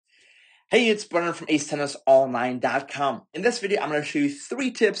Hey, it's Brennan from AceTennisOnline.com. In this video, I'm going to show you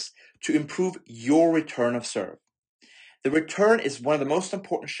 3 tips to improve your return of serve. The return is one of the most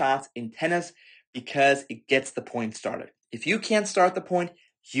important shots in tennis because it gets the point started. If you can't start the point,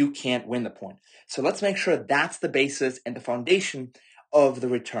 you can't win the point. So let's make sure that's the basis and the foundation of the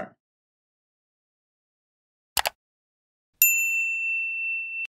return.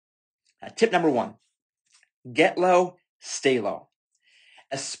 Tip number 1, get low, stay low.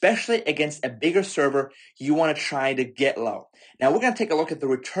 Especially against a bigger server, you want to try to get low. Now we're going to take a look at the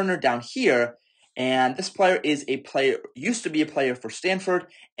returner down here, and this player used to be a player for Stanford,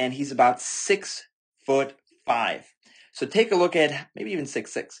 and he's about 6'5". So take a look at, maybe even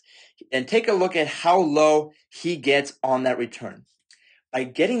 6'6", and take a look at how low he gets on that return. By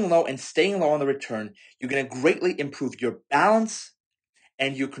getting low and staying low on the return, you're going to greatly improve your balance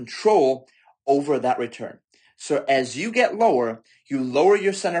and your control over that return. So as you get lower, you lower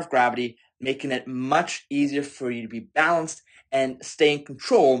your center of gravity, making it much easier for you to be balanced and stay in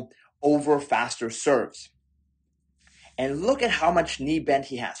control over faster serves. And look at how much knee bend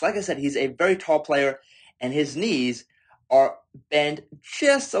he has. Like I said, he's a very tall player, and his knees are bent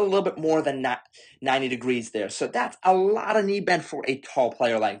just a little bit more than 90 degrees there. So that's a lot of knee bend for a tall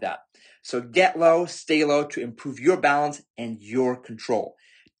player like that. So get low, stay low to improve your balance and your control.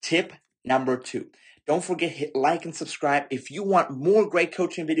 Tip number 2. Don't forget, hit like and subscribe if you want more great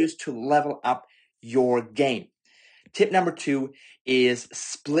coaching videos to level up your game. Tip number 2 is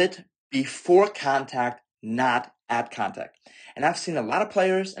split before contact, not at contact. And I've seen a lot of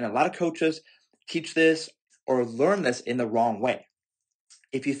players and a lot of coaches teach this or learn this in the wrong way.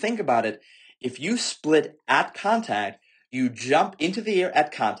 If you think about it, if you split at contact, you jump into the air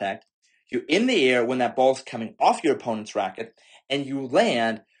at contact, you're in the air when that ball's coming off your opponent's racket, and you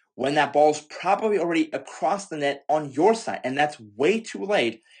land when that ball's probably already across the net on your side, and that's way too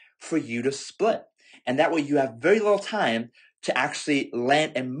late for you to split. And that way you have very little time to actually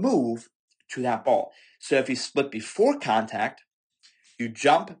land and move to that ball. So if you split before contact, you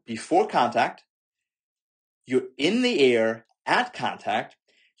jump before contact, you're in the air at contact,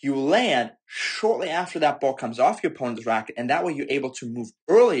 you land shortly after that ball comes off your opponent's racket, and that way you're able to move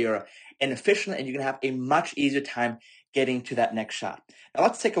earlier and efficiently, and you're going to have a much easier time getting to that next shot. Now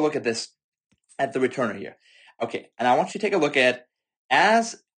let's take a look at this, at the returner here. Okay, and I want you to take a look at,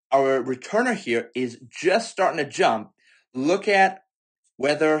 as our returner here is just starting to jump, look at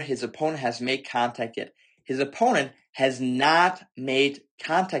whether his opponent has made contact yet. His opponent has not made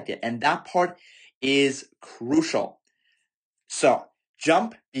contact yet, and that part is crucial. So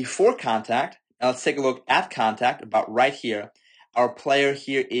jump before contact. Now let's take a look at contact, about right here. Our player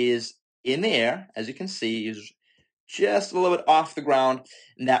here is in the air. As you can see, he's just a little bit off the ground,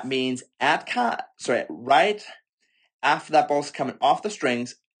 and that means right after that ball's coming off the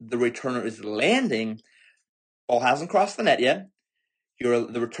strings, the returner is landing. Ball hasn't crossed the net yet. The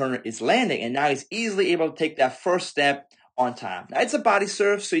returner is landing, and now he's easily able to take that first step on time. Now it's a body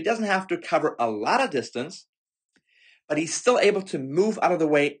serve, so he doesn't have to cover a lot of distance, but he's still able to move out of the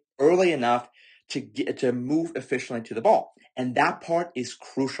way early enough to move efficiently to the ball. And that part is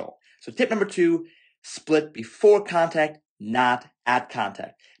crucial. So tip number 2, split before contact, not at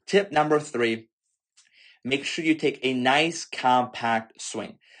contact. Tip number 3, make sure you take a nice compact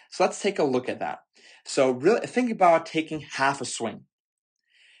swing. So let's take a look at that. So really think about taking half a swing.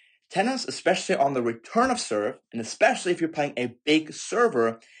 Tennis, especially on the return of serve, and especially if you're playing a big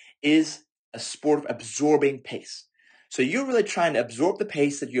server, is a sport of absorbing pace. So you're really trying to absorb the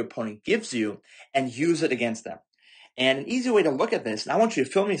pace that your opponent gives you and use it against them. And an easy way to look at this, and I want you to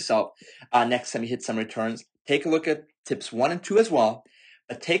film yourself next time you hit some returns, take a look at tips 1 and 2 as well,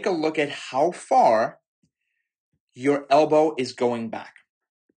 but take a look at how far your elbow is going back.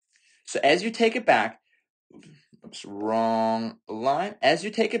 So as you take it back, oops, wrong line. As you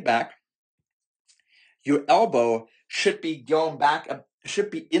take it back, your elbow should be going back, should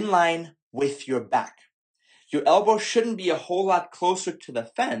be in line with your back. Your elbow shouldn't be a whole lot closer to the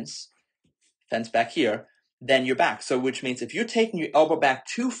fence back here, than your back. So which means if you're taking your elbow back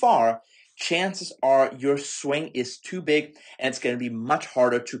too far, chances are your swing is too big, and it's going to be much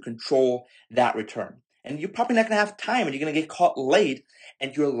harder to control that return. And you're probably not going to have time, and you're going to get caught late,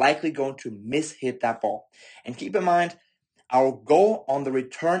 and you're likely going to mishit that ball. And keep in mind, our goal on the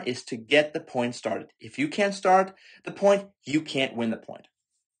return is to get the point started. If you can't start the point, you can't win the point.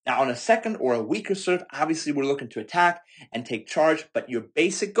 Now, on a second or a weaker serve, obviously we're looking to attack and take charge, but your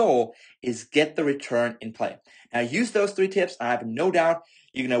basic goal is get the return in play. Now, use those 3 tips, and I have no doubt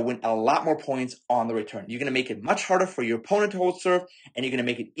you're going to win a lot more points on the return. You're going to make it much harder for your opponent to hold serve, and you're going to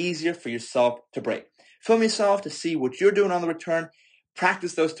make it easier for yourself to break. Film yourself to see what you're doing on the return,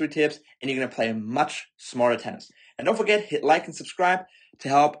 Practice those 3 tips, and you're going to play much smarter tennis. And don't forget, hit like and subscribe to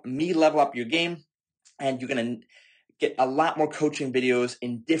help me level up your game, and you're going to get a lot more coaching videos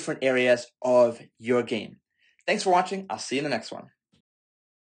in different areas of your game. Thanks for watching. I'll see you in the next one.